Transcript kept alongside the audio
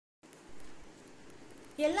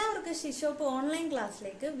എല്ലാവർക്കും ശിശോപ്പ് ഓൺലൈൻ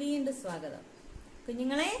ക്ലാസ്സിലേക്ക് വീണ്ടും സ്വാഗതം.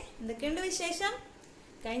 കുഞ്ഞുങ്ങളെ, എന്തൊക്കെയുണ്ട് വിശേഷം?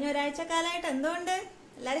 കഴിഞ്ഞ ഒരാഴ്ച കാലമായിട്ട് എന്തുകൊണ്ട്?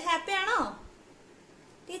 എല്ലാരും ഹാപ്പി ആണോ?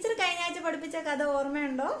 ടീച്ചർ കഴിഞ്ഞ ആഴ്ച പഠിപ്പിച്ച കഥ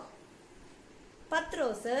ഓർമ്മയുണ്ടോ?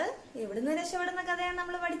 പത്രോസ് എവിടുന്ന് രക്ഷപ്പെടുന്ന കഥയാണ്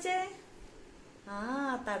നമ്മൾ പഠിച്ചേ?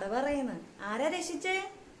 തടവറയുന്നു. ആരാ രക്ഷിച്ചേ?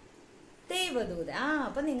 ദൈവദൂത.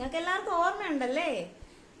 അപ്പൊ നിങ്ങൾക്ക് എല്ലാവർക്കും ഓർമ്മയുണ്ടല്ലേ?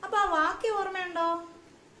 അപ്പൊ ആ വാക്യം ഓർമ്മയുണ്ടോ?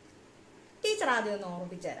 ടീച്ചർ ആദ്യം ഒന്ന്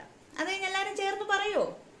ഓർമ്മിപ്പിച്ചുതരാം. അത് കഴിഞ്ഞ് എല്ലാരും ചേർന്ന് പറയോ?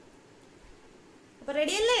 അപ്പൊ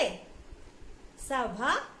റെഡിയല്ലേ? സഭ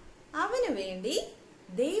അവന് വേണ്ടി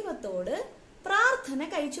ദൈവത്തോട് പ്രാർത്ഥന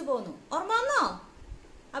കഴിച്ചു പോന്നു. ഓർമ്മ വന്നോ?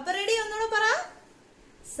 അപ്പൊ റെഡി? ഒന്നുകൂടെ പറ.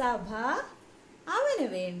 സഭ അവന്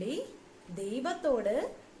വേണ്ടി ദൈവത്തോട്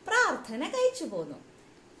പ്രാർത്ഥന കഴിച്ചു പോന്നു.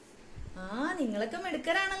 നിങ്ങളൊക്കെ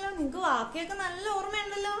മിടുക്കരാണല്ലോ. നിങ്ങക്ക് വാക്യൊക്കെ നല്ല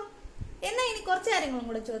ഓർമ്മയുണ്ടല്ലോ. എന്നാ ഇനി കുറച്ച് കാര്യങ്ങളും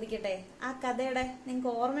കൂടെ ചോദിക്കട്ടെ. ആ കഥയുടെ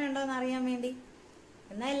നിങ്ങക്ക് ഓർമ്മയുണ്ടോന്ന് അറിയാൻ വേണ്ടി.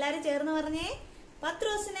 എന്നാ എല്ലാരും ചേർന്ന് പറഞ്ഞേ.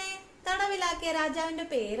 പത്രോസിനെ തടവിലാക്കിയ രാജാവിന്റെ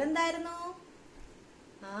പേരെന്തായിരുന്നു?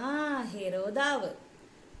 ഹെരോദാവ്.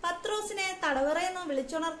 പത്രോസിനെ തടവറയെന്ന്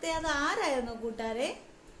വിളിച്ചുണർത്തിയത് ആരായിരുന്നു കൂട്ടുകാരെ?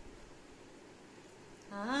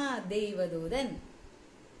 ദൈവദൂതൻ.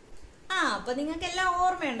 അപ്പൊ നിങ്ങൾക്ക് എല്ലാം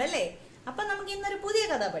ഓർമ്മയുണ്ടല്ലേ? അപ്പൊ നമുക്ക് ഇന്നൊരു പുതിയ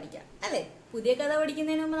കഥ പഠിക്കാം അല്ലെ? പുതിയ കഥ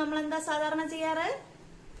പഠിക്കുന്നതിന് മുമ്പ് നമ്മൾ എന്താ സാധാരണ ചെയ്യാറ്?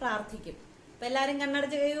 പ്രാർത്ഥിക്കും. അപ്പൊ എല്ലാരും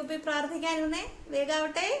കണ്ണടച്ച് കൈകൂപ്പി പ്രാർത്ഥിക്കാനിരുന്നേ.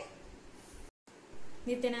 വേഗാവട്ടെ.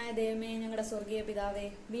 നിത്യനായ ദൈവമേ, ഞങ്ങളുടെ സ്വർഗീയ പിതാവേ,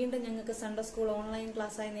 വീണ്ടും ഞങ്ങൾക്ക് സൺഡേ സ്കൂൾ ഓൺലൈൻ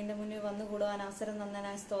ക്ലാസ്സായി നിന്റെ മുന്നിൽ വന്നുകൂടുവാൻ അവസരം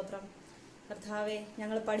തന്നതിനായ സ്തോത്രം. കർത്താവേ,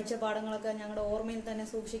 ഞങ്ങൾ പഠിച്ച പാഠങ്ങളൊക്കെ ഞങ്ങളുടെ ഓർമ്മയിൽ തന്നെ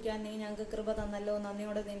സൂക്ഷിക്കാൻ നീ ഞങ്ങൾക്ക് കൃപ തന്നല്ലോ.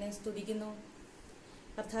 നന്ദിയോടെ നിന്നെ സ്തുതിക്കുന്നു.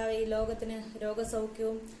 കർത്താവേ, ഈ ലോകത്തിന്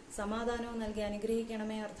രോഗസൗഖ്യവും സമാധാനവും നൽകി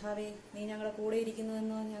അനുഗ്രഹിക്കണമേ. കർത്താവേ, നീ ഞങ്ങളുടെ കൂടെ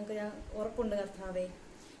ഇരിക്കുന്നുവെന്ന് ഞങ്ങൾക്ക് ഉറപ്പുണ്ട്. കർത്താവേ,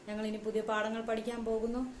 ഞങ്ങൾ ഇനി പുതിയ പാഠങ്ങൾ പഠിക്കാൻ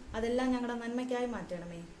പോകുന്നു. അതെല്ലാം ഞങ്ങളുടെ നന്മയ്ക്കായി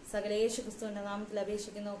മാറ്റണമേ. സകല യേശു ക്രിസ്തുവിന്റെ നാമത്തിൽ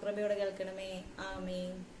അപേക്ഷിക്കുന്നു. കൃപയോടെ കേൾക്കണമേ.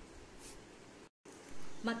 ആമേൻ.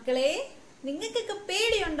 മക്കളെ, നിങ്ങൾക്കൊക്കെ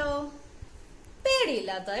പേടിയുണ്ടോ?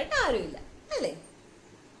 പേടിയില്ലാത്തതായിട്ട് ആരുമില്ല അല്ലേ?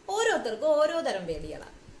 ഓരോരുത്തർക്കും ഓരോ തരം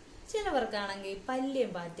പേടികളാണ്. ചിലവർക്കാണെങ്കിൽ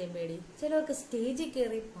പല്ലിയും പാറ്റയും പേടി, ചിലവർക്ക് സ്റ്റേജിൽ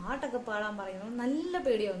കയറി പാട്ടൊക്കെ പാടാൻ പറയുന്നു നല്ല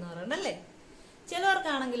പേടിയൊന്നും പറയാറുണ്ടല്ലേ?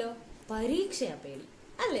 ചിലവർക്കാണെങ്കിലോ പരീക്ഷയാ പേടി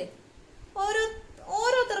അല്ലേ?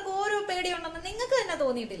 ഓരോരുത്തർക്കും ഓരോ പേടിയുണ്ടെന്ന് നിങ്ങൾക്ക് തന്നെ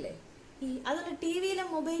തോന്നിയിട്ടില്ലേ? അതുകൊണ്ട് ടിവിയിലും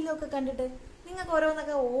മൊബൈലിലും ഒക്കെ കണ്ടിട്ട് നിങ്ങൾക്ക്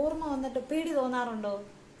ഓരോന്നൊക്കെ ഓർമ്മ വന്നിട്ട് പേടി തോന്നാറുണ്ടോ?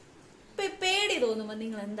 പേടി തോന്നുമ്പോ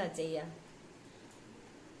നിങ്ങൾ എന്താ ചെയ്യാ?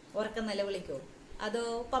 ഉറക്കം നിലവിളിക്കോ? അതോ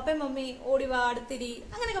പപ്പയും മമ്മി ഓടിവാ അടുത്തിരി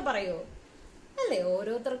അങ്ങനെയൊക്കെ പറയോ? അല്ലേ?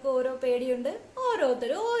 ഓരോരുത്തർക്കും ഓരോ പേടിയുണ്ട്.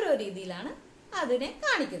 ഓരോരുത്തരും ഓരോ രീതിയിലാണ് അതിനെ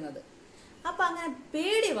കാണിക്കുന്നത്. അപ്പൊ അങ്ങനെ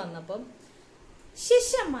പേടി വന്നപ്പം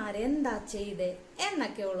ശിഷ്യന്മാരെന്താ ചെയ്തേ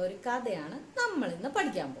എന്നൊക്കെയുള്ള ഒരു കഥയാണ് നമ്മൾ ഇന്ന്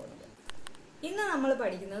പഠിക്കാൻ പോകുന്നത്. ഇന്ന് നമ്മൾ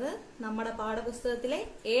പഠിക്കുന്നത് നമ്മുടെ പാഠപുസ്തകത്തിലെ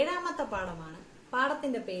 7ാമത്തെ പാഠമാണ്.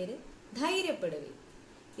 പാഠത്തിന്റെ പേര് ധൈര്യപ്പെടുവി.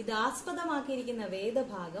 ഇത് ആസ്പദമാക്കിയിരിക്കുന്ന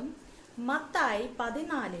വേദഭാഗം മത്തായി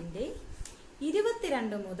 14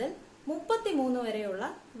 22 മുതൽ 33 വരെയുള്ള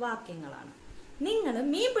വാക്യങ്ങളാണ്. നിങ്ങൾ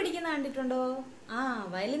മീൻ പിടിക്കുന്ന കണ്ടിട്ടുണ്ടോ?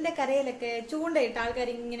 വയലിന്റെ കരയിലൊക്കെ ചൂണ്ടയിട്ട് ആൾക്കാർ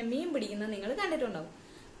ഇങ്ങനെ മീൻ പിടിക്കുന്നത് നിങ്ങൾ കണ്ടിട്ടുണ്ടോ?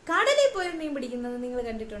 കടലിൽ പോയി മീൻ പിടിക്കുന്നത് നിങ്ങൾ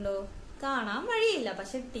കണ്ടിട്ടുണ്ടോ? കാണാൻ വഴിയില്ല.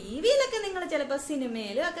 പക്ഷെ ടിവിയിലൊക്കെ നിങ്ങൾ ചിലപ്പോ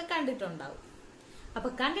സിനിമയിലും ഒക്കെ കണ്ടിട്ടുണ്ടാവും. അപ്പൊ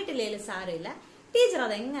കണ്ടിട്ടില്ലേലും സാരമില്ല. ടീച്ചർ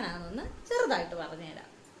അതെങ്ങനാന്നൊന്ന് ചെറുതായിട്ട് പറഞ്ഞുതരാം.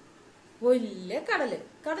 വലിയ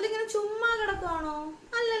കടലിങ്ങനെ ചുമ്മാ കിടക്കുവാണോ?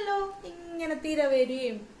 അല്ലല്ലോ. ഇങ്ങനെ തിര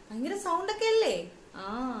വരികയും ഭയങ്കര സൗണ്ടൊക്കെ അല്ലേ?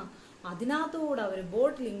 അതിനകത്തൂടെ അവര്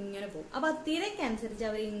ബോട്ടിൽ ഇങ്ങനെ പോകും. അപ്പൊ ആ തിരക്കനുസരിച്ച്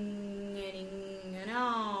അവർ ഇങ്ങനെ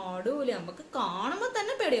ആടൂലേ? നമുക്ക് കാണുമ്പോ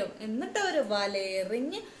തന്നെ പേടിയാവും. എന്നിട്ട് അവര്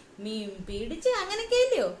വലയെറിഞ്ഞ് മീൻ പിടിച്ച് അങ്ങനെയൊക്കെ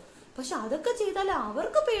ഇല്ലയോ? പക്ഷെ അതൊക്കെ ചെയ്താൽ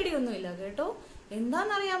അവർക്ക് പേടിയൊന്നുമില്ല കേട്ടോ.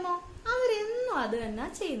 എന്താന്നറിയാമോ? അവരെന്നും അത് തന്നെ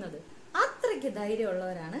ചെയ്യുന്നത്. അത്രയ്ക്ക്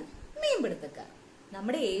ധൈര്യമുള്ളവരാണ് മീൻപിടുത്തക്കാർ.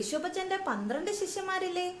 നമ്മുടെ യേശുപ്പച്ചന്റെ 12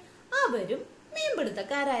 ശിഷ്യന്മാരില്ലേ, അവരും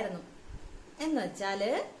മീൻപിടുത്തക്കാരായിരുന്നു. എന്ന്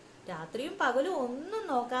വെച്ചാല് രാത്രിയും പകലും ഒന്നും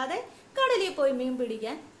നോക്കാതെ കടലിൽ പോയി മീൻ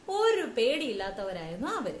പിടിക്കാൻ ഒരു പേടിയില്ലാത്തവരായിരുന്നു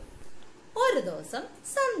അവര്. ഒരു ദിവസം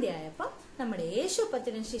സന്ധ്യയായപ്പോ നമ്മുടെ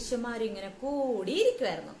യേശുപ്പച്ചനും ശിഷ്യന്മാരും ഇങ്ങനെ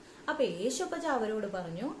കൂടിയിരിക്കുവായിരുന്നു. അപ്പൊ യേശുപ്പച്ച അവരോട്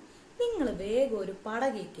പറഞ്ഞു, നിങ്ങൾ വേഗം ഒരു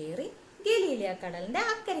പടകിൽ കയറി ഗലീലിയ കടലിന്റെ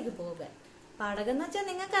അക്കരയ്ക്ക് പോകാൻ. പടകെന്ന് വെച്ചാൽ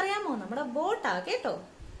നിങ്ങൾക്കറിയാമോ? നമ്മുടെ ബോട്ടാ കേട്ടോ.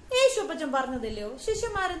 യേശുപ്പച്ചൻ പറഞ്ഞതില്ലയോ?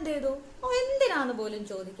 ശിഷ്യന്മാരെന്ത് ചെയ്തു? എന്തിനാന്ന് പോലും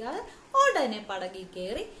ചോദിക്കാതെ ഉടനെ പടകിൽ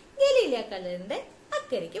കയറി ഗലീലിയ കടലിന്റെ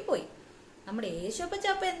അക്കരയ്ക്ക് പോയി. നമ്മുടെ യേശുപ്പച്ച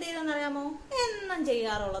അപ്പൊ എന്ത് ചെയ്തെന്നറിയാമോ? എന്നും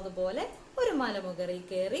ചെയ്യാറുള്ളത് പോലെ ഒരു മലമുകളിൽ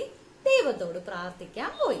കയറി ദൈവത്തോട്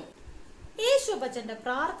പ്രാർത്ഥിക്കാൻ പോയി. യേശുപ്പച്ചന്റെ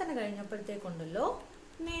പ്രാർത്ഥന കഴിഞ്ഞപ്പോഴത്തേക്കുണ്ടല്ലോ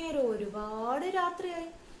നേരെ ഒരുപാട് രാത്രിയായി.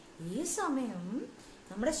 ഈ സമയം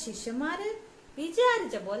നമ്മുടെ ശിഷ്യന്മാര്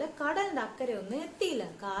വിചാരിച്ച പോലെ കടലിന്റെ അക്കരെ ഒന്നും എത്തിയില്ല.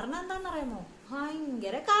 കാരണം എന്താണെന്നറിയാമോ?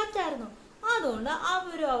 ഭയങ്കര കാറ്റായിരുന്നു. അതുകൊണ്ട്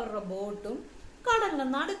അവരും അവരുടെ ബോട്ടും കടലിന്റെ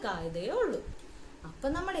നടുക്കായതേ ഉള്ളൂ. അപ്പൊ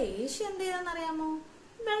നമ്മുടെ യേശു എന്ത് ചെയ്തെന്നറിയാമോ?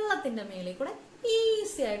 വെള്ളത്തിന്റെ മേളിൽ കൂടെ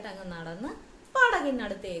ഈസി ആയിട്ട് അങ്ങ് നടന്ന്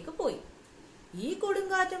പടകിനടുത്തേക്ക് പോയി. ഈ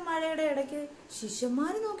കൊടുങ്കാറ്റും മഴയുടെ ഇടയ്ക്ക്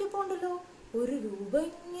ശിഷ്യന്മാര് നോക്കിപ്പോണ്ടല്ലോ ഒരു രൂപം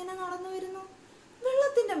ഇങ്ങനെ നടന്നു വരുന്നു.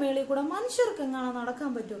 വെള്ളത്തിന്റെ മേളിൽ കൂടെ മനുഷ്യർക്ക് എങ്ങനെ നടക്കാൻ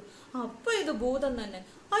പറ്റൂ? അപ്പൊ ഇത് ഭൂതം തന്നെ.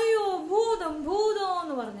 അയ്യോ ഭൂതം ഭൂതം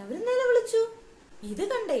എന്ന് പറഞ്ഞ് അവര് നിലവിളിച്ചു. ഇത്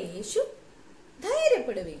കണ്ട യേശു,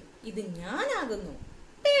 ധൈര്യപ്പെടുവേ, ഇത് ഞാനാകുന്നു,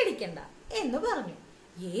 പേടിക്കണ്ട എന്ന് പറഞ്ഞു.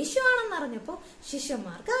 യേശു ആണെന്നറിഞ്ഞപ്പോ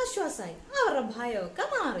ശിഷ്യന്മാർക്ക് ആശ്വാസമായി. അവരുടെ ഭയമൊക്കെ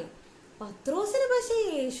മാറി. പത്രോസിന് പക്ഷേ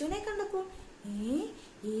യേശുവിനെ കണ്ടപ്പോൾ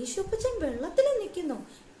യേശുപ്പച്ചൻ വെള്ളത്തിൽ നിൽക്കുന്നു,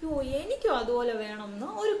 യോ എനിക്കും അതുപോലെ വേണമെന്ന്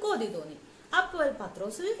ഒരു കൊതി തോന്നി. അപ്പോൾ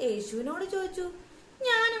പത്രോസ് യേശുവിനോട് ചോദിച്ചു,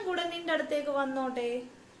 ഞാനും കൂടെ നിന്റെ അടുത്തേക്ക് വന്നോട്ടെ?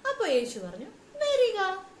 അപ്പൊ യേശു പറഞ്ഞു, വരിക.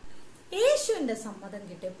 യേശുവിന്റെ സമ്മതം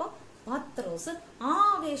കിട്ടിയപ്പോ പത്രോസ്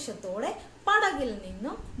ആവേശത്തോടെ പടകിൽ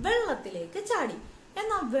നിന്നും വെള്ളത്തിലേക്ക് ചാടി.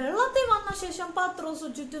 എന്നാൽ വെള്ളത്തിൽ വന്ന ശേഷം പത്രോസ്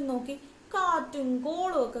ചുറ്റും നോക്കി കാറ്റും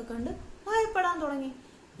കോളും ഒക്കെ കണ്ട് ഭയപ്പെടാൻ തുടങ്ങി.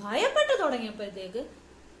 ഭയപ്പെട്ടു തുടങ്ങിയപ്പോഴത്തേക്ക്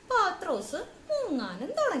പത്രോസ് മുങ്ങാനും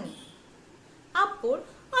തുടങ്ങി. അപ്പോൾ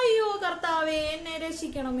അയ്യോ കർത്താവേ എന്നെ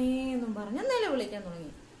രക്ഷിക്കണമേ എന്നും പറഞ്ഞ് നിലവിളിക്കാൻ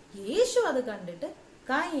തുടങ്ങി. യേശു അത് കണ്ടിട്ട്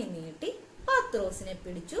കൈ നീട്ടി പത്രോസിനെ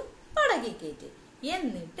പിടിച്ചു പടകിൽ കയറ്റി.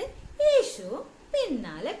 എന്നിട്ട് യേശു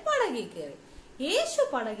പിന്നാലെ പടകിൽ കയറി. യേശു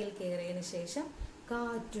പടകിൽ കയറിയതിനു ശേഷം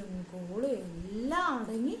കാറ്റും കോളും എല്ലാം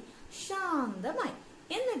അടങ്ങി ശാന്തമായി.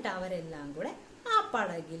 എന്നിട്ട് അവരെല്ലാം കൂടെ ആ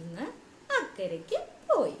പടകിൽ നിന്ന് അക്കരയ്ക്ക്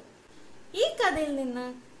പോയി. ഈ കഥയിൽ നിന്ന്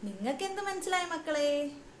നിങ്ങൾക്ക് എന്ത് മനസ്സിലായി മക്കളെ?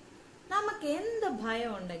 നമുക്ക് എന്ത്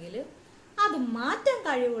ഭയം ഉണ്ടെങ്കിലും അത് മാറ്റാൻ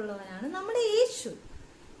കഴിവുള്ളവനാണ് നമ്മുടെ യേശു.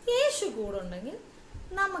 യേശു കൂടെ ഉണ്ടെങ്കിൽ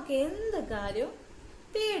നമുക്ക് എന്ത് കാര്യവും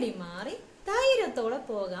പേടി മാറി ധൈര്യത്തോടെ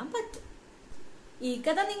പോകാൻ പറ്റും. ഈ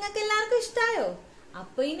കഥ നിങ്ങൾക്ക് എല്ലാവർക്കും ഇഷ്ടായോ?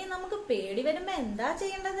 അപ്പൊ ഇനി നമുക്ക് പേടി വരുമ്പോ എന്താ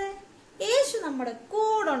ചെയ്യേണ്ടത്? യേശു നമ്മുടെ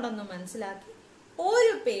കൂടെ ഉണ്ടെന്ന് മനസ്സിലാക്കി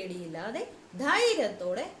ഒരു പേടിയില്ലാതെ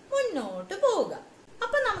ധൈര്യത്തോടെ മുന്നോട്ട് പോവുക.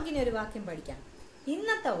 അപ്പൊ നമുക്കിനി ഒരു വാക്യം പഠിക്കാം.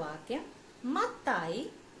 ഇന്നത്തെ വാക്യം മത്തായി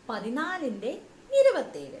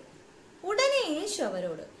 14:27. ഉടനെ യേശു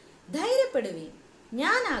അവരോട്, ധൈര്യപ്പെടുവീൻ,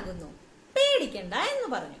 ഞാനാകുന്നു, പേടിക്കണ്ട എന്ന്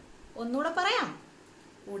പറഞ്ഞു. ഒന്നുകൂടെ പറയാം.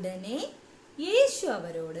 ഉടനെ യേശു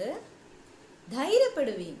അവരോട്,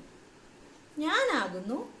 ധൈര്യപ്പെടുവീൻ,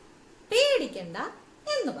 ഞാനാകുന്നു, പേടിക്കണ്ട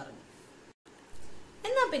എന്ന് പറഞ്ഞു.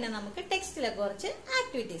 എന്നാ പിന്നെ നമുക്ക് ടെക്സ്റ്റിലെ കുറച്ച്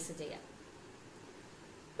ആക്ടിവിറ്റീസ് ചെയ്യാം.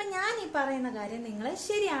 അപ്പൊ ഞാൻ ഈ പറയുന്ന കാര്യം നിങ്ങൾ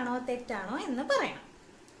ശരിയാണോ തെറ്റാണോ എന്ന് പറയണം.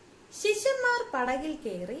 ശിഷ്യന്മാർ പടകിൽ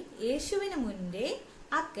കയറി യേശുവിന് മുൻപേ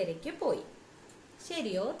അക്കരയ്ക്ക് പോയി.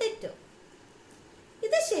 ശരിയോ തെറ്റോ?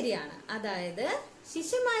 ഇത് ശരിയാണ്. അതായത്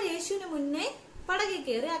ശിഷ്യന്മാർ യേശുവിന് മുന്നേ പടകിൽ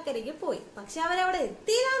കയറി അക്കരയ്ക്ക് പോയി. പക്ഷെ അവരവിടെ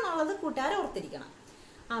എത്തിയില്ല എന്നുള്ളത് കൂട്ടുകാർ ഓർത്തിരിക്കണം.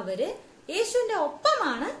 അവര് യേശുവിന്റെ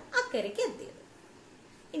ഒപ്പമാണ് അക്കരയ്ക്ക് എത്തിയത്.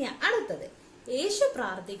 ഇനി അടുത്തത്, യേശു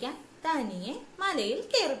പ്രാർത്ഥിക്കാൻ തനിയെ മലയിൽ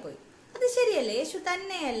കയറിപ്പോയി. അത് ശരിയല്ലേ? യേശു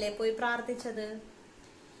തന്നെയല്ലേ പോയി പ്രാർത്ഥിച്ചത്?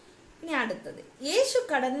 ഇനി അടുത്തത്, യേശു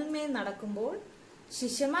കടലിന്മേൽ നടക്കുമ്പോൾ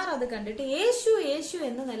ശിഷ്യന്മാർ അത് കണ്ടിട്ട് യേശു യേശു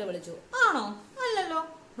എന്ന് നിലവിളിച്ചു. ആണോ? അല്ലല്ലോ.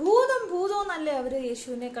 ഭൂതം ഭൂതം എന്നല്ലേ അവര്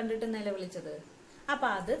യേശുവിനെ കണ്ടിട്ട് നിലവിളിച്ചത്. അപ്പൊ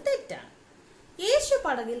അത് തെറ്റാണ്. യേശു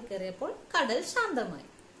പടകിൽ കയറിയപ്പോൾ കടൽ ശാന്തമായി.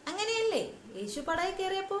 അങ്ങനെയല്ലേ? യേശു പടകിൽ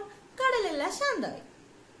കയറിയപ്പോൾ കടലെല്ലാം ശാന്തമായി.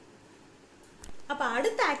 അപ്പൊ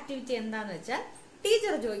അടുത്ത ആക്ടിവിറ്റി എന്താന്ന് വെച്ചാൽ,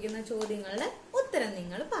 ടീച്ചർ ചോദിക്കുന്ന ചോദ്യങ്ങളുടെ ഉത്തരം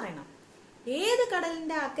നിങ്ങൾ പറയണം. ഏത്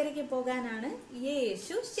കടലിന്റെ അക്കരയ്ക്ക് പോകാനാണ്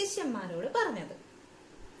യേശു ശിഷ്യന്മാരോട് പറഞ്ഞത്?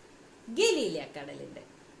 ഗലീല കടലിന്റെ.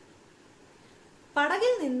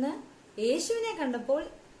 പടകിൽ നിന്ന് യേശുവിനെ കണ്ടപ്പോൾ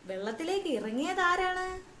വെള്ളത്തിലേക്ക് ഇറങ്ങിയത് ആരാണ്?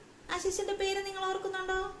 ആ ശിഷ്യന്റെ പേര് നിങ്ങൾ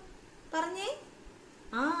ഓർക്കുന്നുണ്ടോ? പറഞ്ഞേ.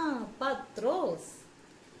 പത്രോസ്.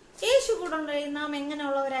 യേശു കൂടെ ഉണ്ടെങ്കിൽ നാം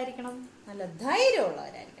എങ്ങനെയുള്ളവരായിരിക്കണം? നല്ല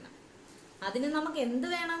ധൈര്യമുള്ളവരായിരിക്കണം. അതിന് നമുക്ക് എന്ത്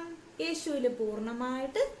വേണം? യേശുവിൽ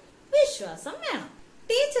പൂർണ്ണമായിട്ട് വിശ്വാസം വേണം.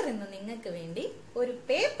 ടീച്ചർ ഇന്ന് നിങ്ങൾക്ക് വേണ്ടി ഒരു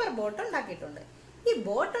പേപ്പർ ബോട്ട് ഉണ്ടാക്കിയിട്ടുണ്ട്. ഈ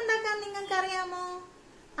ബോട്ട് ഉണ്ടാക്കാൻ നിങ്ങൾക്ക് അറിയാമോ?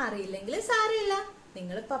 അറിയില്ലെങ്കിൽ സാരമില്ല,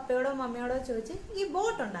 നിങ്ങൾ പപ്പയോടോ മമ്മയോടോ ചോദിച്ച് ഈ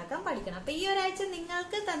ബോട്ട് ഉണ്ടാക്കാൻ പഠിക്കണം. അപ്പൊ ഈ ഒരാഴ്ച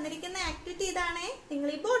നിങ്ങൾക്ക് തന്നിരിക്കുന്ന ആക്ടിവിറ്റി ഇതാണേ, നിങ്ങൾ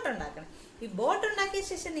ഈ ബോട്ട് ഉണ്ടാക്കണം. ഈ ബോട്ട് ഉണ്ടാക്കിയ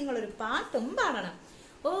ശേഷം നിങ്ങൾ ഒരു പാട്ടും പാടണം.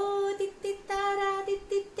 ഓ തിത്തിത്താരാ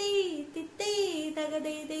തിത്തിത്തേ തിത്തേ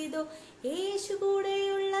തകതേതേതോ, യേശു കൂടെ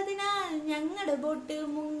ഉള്ളതിനാൽ ഞങ്ങളുടെ ബോട്ട്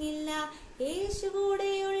മുങ്ങില്ല, യേശു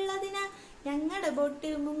കൂടെ ഉള്ളതിനാൽ ഞങ്ങളുടെ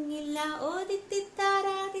ബോട്ട് മുങ്ങില്ല. ഓ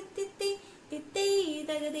തിത്തിത്താരാ തിത്തിത്തേ തിത്തേ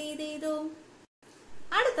തകതേതേതോ.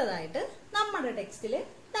 അടുത്തതായിട്ട് നമ്മുടെ ടെക്സ്റ്റില്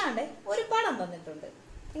താണ്ടെ ഒരു പടം തന്നിട്ടുണ്ട്.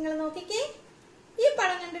 നിങ്ങൾ നോക്കിക്കേ. ഈ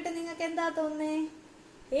പടം കണ്ടിട്ട് നിങ്ങൾക്ക് എന്താ തോന്നുന്നേ?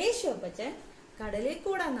 യേശു അപ്പച്ചൻ കടലിൽ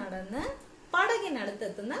കൂടെ നടന്ന്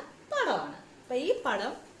പടകിനടുത്തെത്തുന്ന പടമാണ്. അപ്പൊ ഈ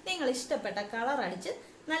പടം നിങ്ങൾ ഇഷ്ടപ്പെട്ട കളർ അടിച്ച്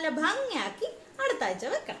നല്ല ഭംഗിയാക്കി അടുത്ത ആഴ്ച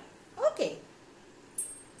വെക്കണം. ഓക്കെ?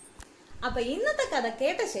 അപ്പൊ ഇന്നത്തെ കഥ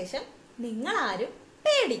കേട്ട ശേഷം നിങ്ങൾ ആരും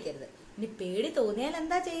പേടിക്കരുത്. ഇനി പേടി തോന്നിയാൽ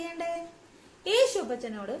എന്താ ചെയ്യേണ്ടേ?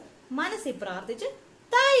 യേശുപ്പച്ചനോട് മനസ്സിൽ പ്രാർത്ഥിച്ച്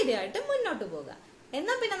ധൈര്യമായിട്ട് മുന്നോട്ട് പോകുക.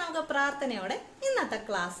 എന്നാ പിന്നെ നമുക്ക് പ്രാർത്ഥനയോടെ ഇന്നത്തെ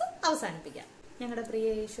ക്ലാസ് അവസാനിപ്പിക്കാം. ഞങ്ങളുടെ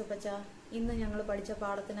പ്രിയ യേശുപ്പച്ച, ഇന്ന് ഞങ്ങൾ പഠിച്ച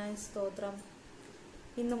പാഠത്തിനായി സ്തോത്രം.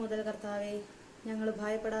 ഇന്നു മുതൽ കർത്താവെ, ഞങ്ങൾ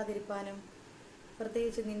ഭയപ്പെടാതിരിക്കാനും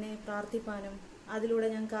പ്രത്യേകിച്ച് നിന്നെ പ്രാർത്ഥിപ്പാനും അതിലൂടെ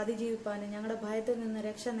ഞങ്ങൾക്ക് അതിജീവിപ്പാനും ഞങ്ങളുടെ ഭയത്തിൽ നിന്ന്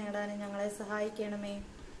രക്ഷ നേടാനും ഞങ്ങളെ സഹായിക്കണമേ.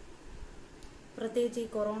 പ്രത്യേകിച്ച് ഈ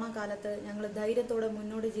കൊറോണ കാലത്ത് ഞങ്ങൾ ധൈര്യത്തോടെ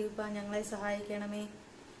മുന്നോട്ട് ജീവിപ്പാൻ ഞങ്ങളെ സഹായിക്കണമേ.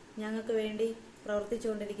 ഞങ്ങൾക്ക് വേണ്ടി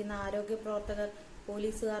പ്രവർത്തിച്ചുകൊണ്ടിരിക്കുന്ന ആരോഗ്യ പ്രവർത്തകർ,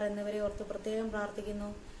 പോലീസുകാർ എന്നിവരെ ഓർത്ത് പ്രത്യേകം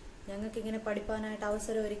പ്രാർത്ഥിക്കുന്നു. ഞങ്ങൾക്കിങ്ങനെ പഠിപ്പാനായിട്ട്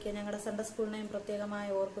അവസരം ഒരുക്കിയ ഞങ്ങളുടെ സൺഡേ സ്കൂളിനെയും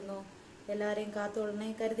പ്രത്യേകമായി ഓർക്കുന്നു. എല്ലാവരെയും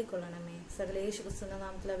കാത്തുകൊള്ളണേ, കരുതിക്കൊള്ളണമേ. സകല യേശുക്രിസ്തുവിന്റെ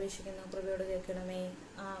നാമത്തിൽ അപേക്ഷിക്കുന്നു, കൃപയോട് കേൾക്കണമേ.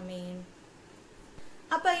 ആമേൻ.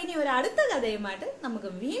 അപ്പൊ ഇനി ഒരു അടുത്ത കഥയുമായിട്ട് നമുക്ക്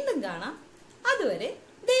വീണ്ടും കാണാം. അതുവരെ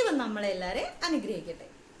ദൈവം നമ്മളെ എല്ലാവരെയും അനുഗ്രഹിക്കട്ടെ.